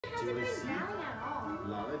Do you want to see?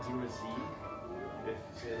 Lana, do you want to see if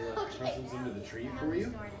Santa left presents under the tree for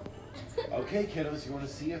you? Okay, kiddos, you want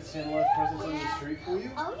to see if Santa left presents under the tree for you?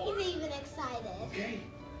 Odie's even excited. Okay.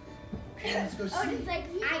 Okay, let's go see. Odie's like,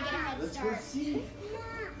 I get a head Let's start. go see.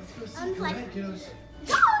 Let's go see. Go ahead, kiddos.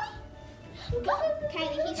 Go, Odie! Go!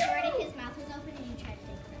 Kylie, he snorted, his mouth was open, and you tried to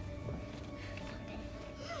take it.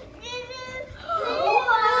 That's a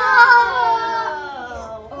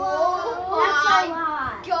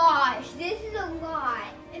lot. Gosh, this is a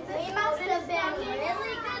lot. We must have been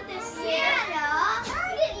really good this year. Santa,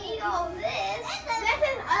 you didn't eat all this. This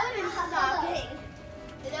is Odin's stocking.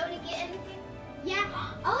 Did Odin get anything? Yeah.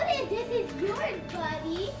 Odin, this is yours,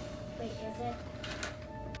 buddy. Wait, is it?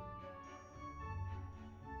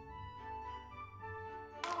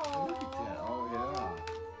 Look at that. Oh, yeah.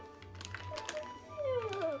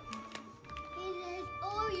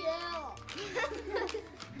 Oh, yeah.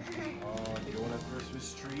 Oh, do you want a Christmas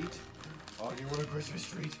treat? Oh, do you want a Christmas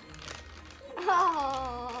treat?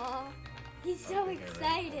 Oh, he's so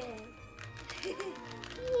excited. He's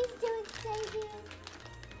so excited.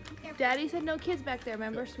 Daddy said no kids back there,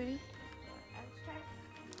 remember, sweetie?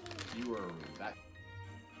 You are back.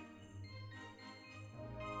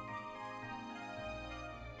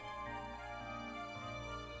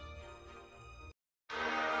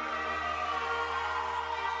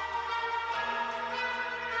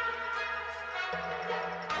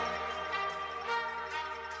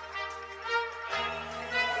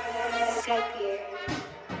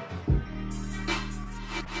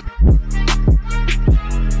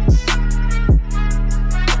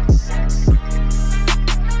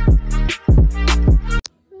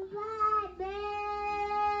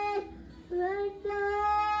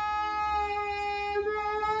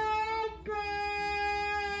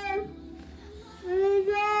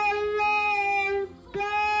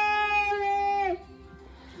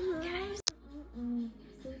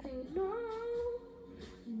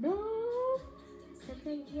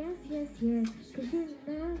 Yes, 'cause it's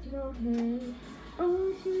not your head.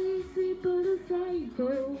 Oh, she's sweet but a psycho.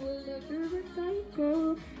 Will never a psycho.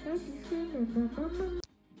 And she's screaming, mama.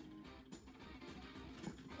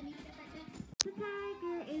 The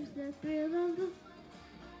tiger is the thrill of the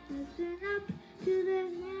listen up to the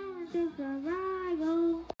sound of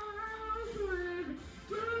survival.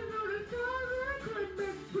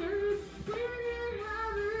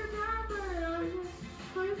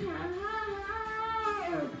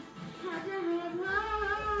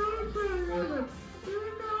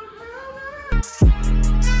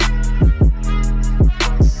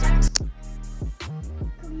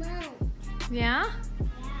 Yeah?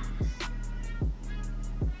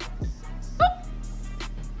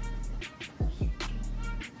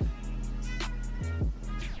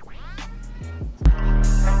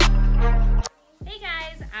 Hey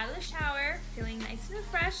guys, out of the shower, feeling nice and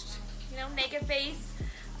refreshed, you know, naked face.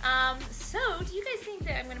 So do you guys think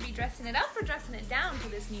that I'm gonna be dressing it up or dressing it down for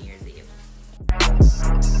this New Year's Eve?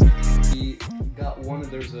 We got one,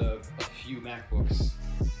 there's a few MacBooks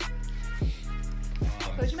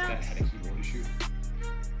Close your mouth. that had a keyboard issue.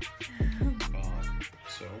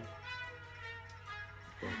 So,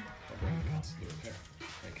 I'll bring the cost of the repair.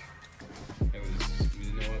 Like, we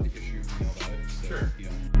didn't know about the issue, we know about it, so, you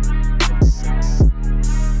know.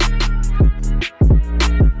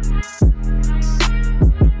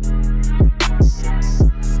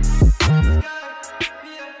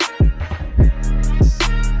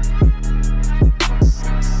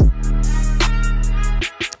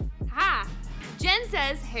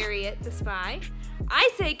 Harriet the spy. I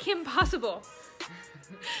say Kim Possible.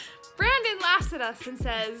 Brandon laughs at us and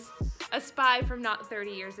says a spy from not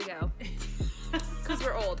 30 years ago. Because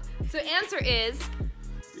we're old. So answer is...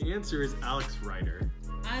 The answer is Alex Ryder.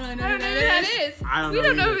 I don't know who that is. I don't we know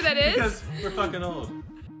don't know who that is. Because we're fucking old.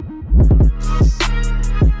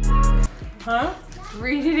 Huh?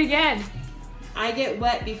 Read it again. I get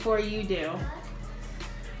wet before you do.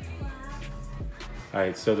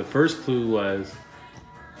 Alright, so the first clue was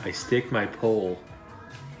I stick my pole.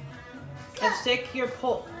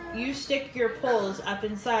 You stick your poles up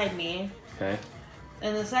inside me. Okay.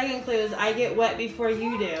 And the second clue is I get wet before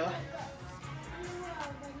you do.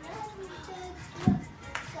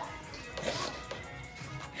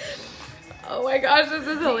 Oh my gosh, this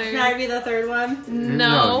is hilarious. Can I be the third one?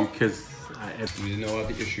 No. Because We didn't know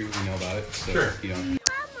about the issue, we know about it, so, Sure. you know.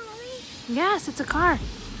 Yes, it's a car.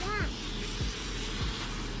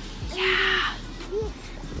 Yeah.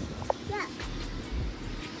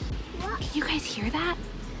 Can you guys hear that?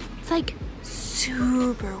 It's like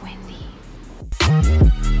super windy.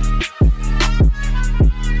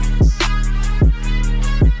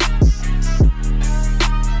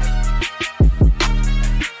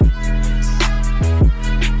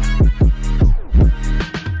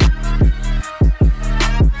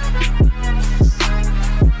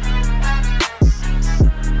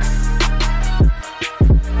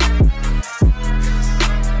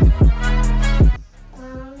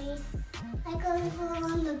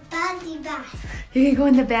 You're gonna go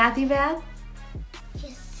in the bathy bath?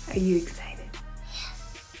 Yes. Are you excited?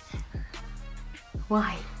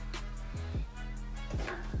 Why?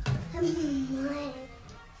 I'm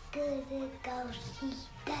gonna go see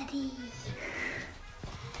Daddy.